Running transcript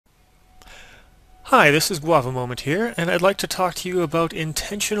Hi, this is Guava Moment here, and I'd like to talk to you about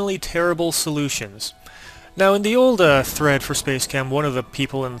intentionally terrible solutions. Now, in the old thread for SpaceChem, one of the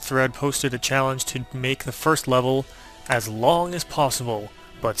people in the thread posted a challenge to make the first level as long as possible,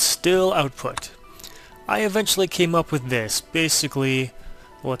 but still output. I eventually came up with this. Basically,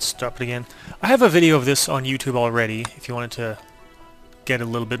 let's stop it again. I have a video of this on YouTube already, if you wanted to get a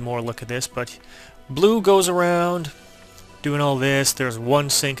little bit more look at this, but blue goes around doing all this. There's one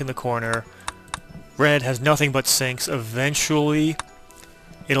sink in the corner. Red has nothing but sinks. Eventually,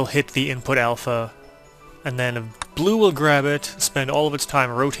 it'll hit the input alpha, and then blue will grab it, spend all of its time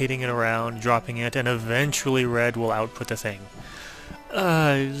rotating it around, dropping it, and eventually red will output the thing.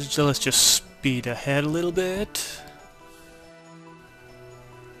 So let's just speed ahead a little bit.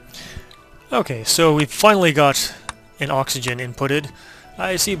 Okay, so we've finally got an oxygen inputted.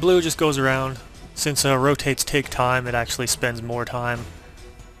 I see blue just goes around. Since rotates take time, it actually spends more time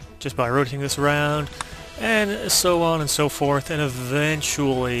just by rotating this around, and so on and so forth, and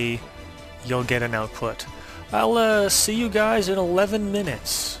eventually you'll get an output. I'll see you guys in 11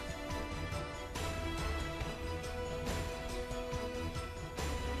 minutes.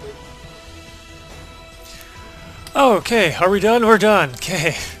 Okay, are we done? We're done.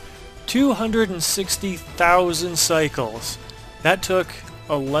 Okay, 260,000 cycles. That took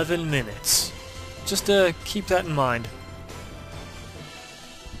 11 minutes. Just keep that in mind.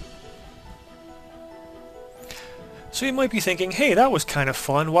 So you might be thinking, hey, that was kind of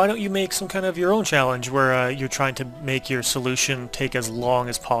fun. Why don't you make some kind of your own challenge where you're trying to make your solution take as long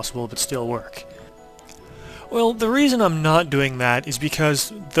as possible but still work? Well, the reason I'm not doing that is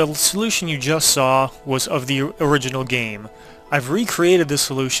because the solution you just saw was of the original game. I've recreated this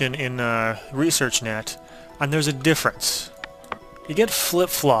solution in ResearchNet, and there's a difference. You get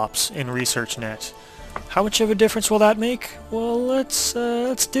flip-flops in ResearchNet. How much of a difference will that make? Well, let's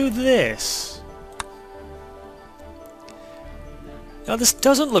do this. Now this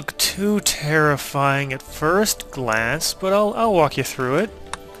doesn't look too terrifying at first glance, but I'll walk you through it.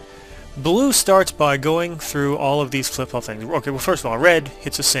 Blue starts by going through all of these flip-flop things. Okay, well first of all, red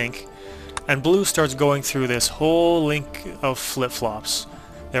hits a sink, and blue starts going through this whole link of flip-flops.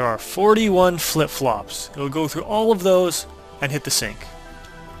 There are 41 flip-flops. It'll go through all of those and hit the sink.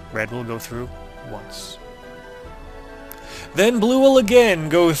 Red will go through once. Then blue will again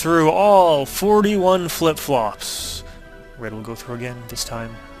go through all 41 flip-flops. Red will go through again, this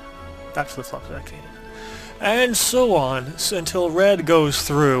time that flip-flop is activated. And so on, until red goes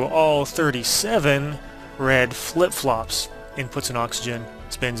through all 37 red flip-flops. Inputs an oxygen,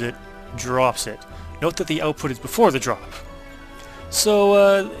 spins it, drops it. Note that the output is before the drop.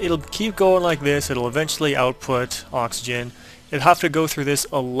 So it'll keep going like this, it'll eventually output oxygen. It'll have to go through this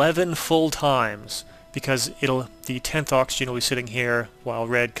 11 full times, because the 10th oxygen will be sitting here while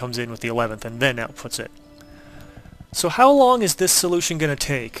red comes in with the 11th and then outputs it. So how long is this solution going to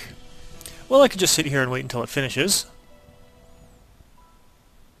take? Well, I could just sit here and wait until it finishes.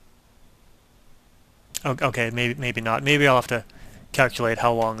 Okay, maybe not. Maybe I'll have to calculate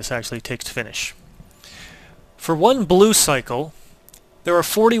how long this actually takes to finish. For one blue cycle, there are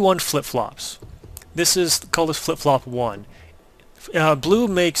 41 flip-flops. This is called flip-flop 1. Blue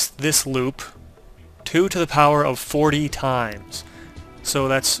makes this loop 2 to the power of 40 times. So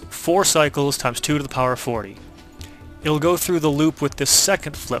that's 4 cycles times 2 to the power of 40. It'll go through the loop with this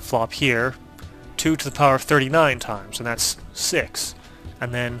second flip-flop here, 2 to the power of 39 times, and that's 6.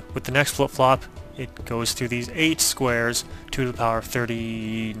 And then with the next flip-flop, it goes through these 8 squares, 2 to the power of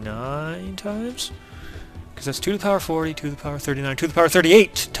 39 times? Because that's 2 to the power of 40, 2 to the power of 39, 2 to the power of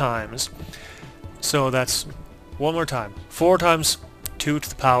 38 times. So that's, one more time, 4 times 2 to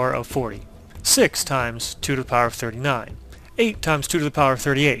the power of 40, 6 times 2 to the power of 39, 8 times 2 to the power of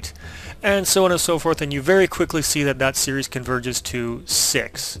 38. And so on and so forth, and you very quickly see that that series converges to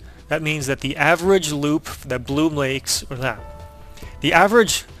 6. That means that the average loop that blue makes, the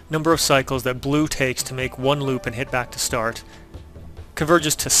average number of cycles that blue takes to make one loop and hit back to start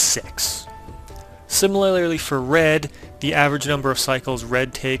converges to 6. Similarly for red, the average number of cycles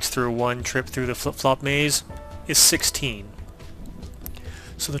red takes through one trip through the flip-flop maze is 16.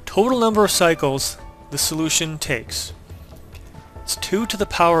 So the total number of cycles the solution takes, it's 2 to the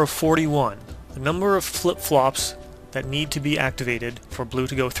power of 41, the number of flip-flops that need to be activated for blue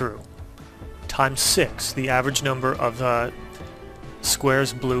to go through, times 6, the average number of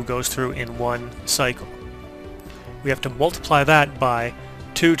squares blue goes through in one cycle. We have to multiply that by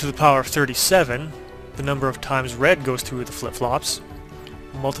 2 to the power of 37, the number of times red goes through the flip-flops,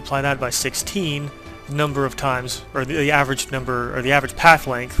 multiply that by 16, the number of times, or the average number, or the average path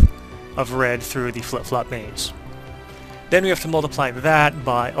length of red through the flip-flop maze. Then we have to multiply that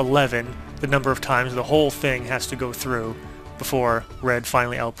by 11, the number of times the whole thing has to go through before red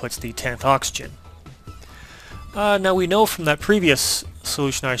finally outputs the 10th oxygen. Now we know from that previous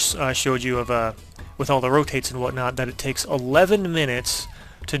solution I showed you of with all the rotates and whatnot that it takes 11 minutes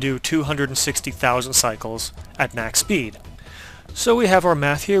to do 260,000 cycles at max speed. So we have our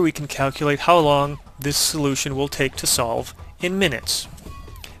math here. We can calculate how long this solution will take to solve in minutes.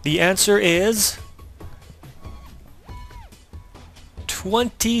 The answer is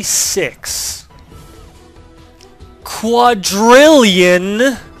 26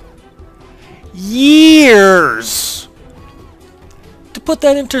 quadrillion years. To put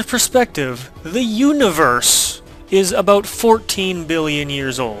that into perspective, the universe is about 14 billion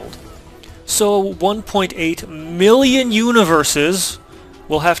years old. So 1.8 million universes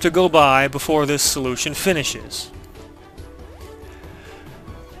will have to go by before this solution finishes.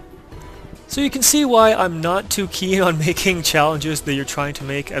 So you can see why I'm not too keen on making challenges that you're trying to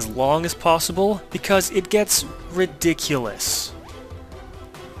make as long as possible, because it gets ridiculous.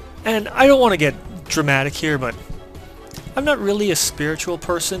 And I don't want to get dramatic here, but I'm not really a spiritual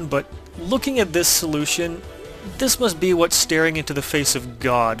person, but looking at this solution, this must be what staring into the face of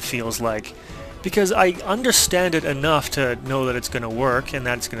God feels like. Because I understand it enough to know that it's going to work and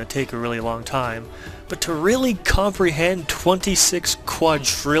that it's going to take a really long time. But to really comprehend 26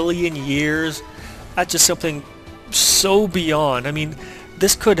 quadrillion years, that's just something so beyond. I mean,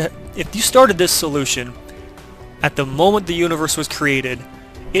 this could, if you started this solution at the moment the universe was created,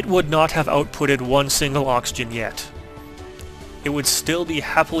 it would not have outputted one single oxygen yet. It would still be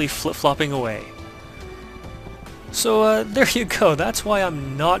happily flip-flopping away. So there you go. That's why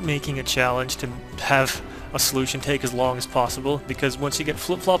I'm not making a challenge to have a solution take as long as possible, because once you get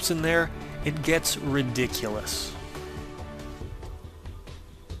flip-flops in there, it gets ridiculous.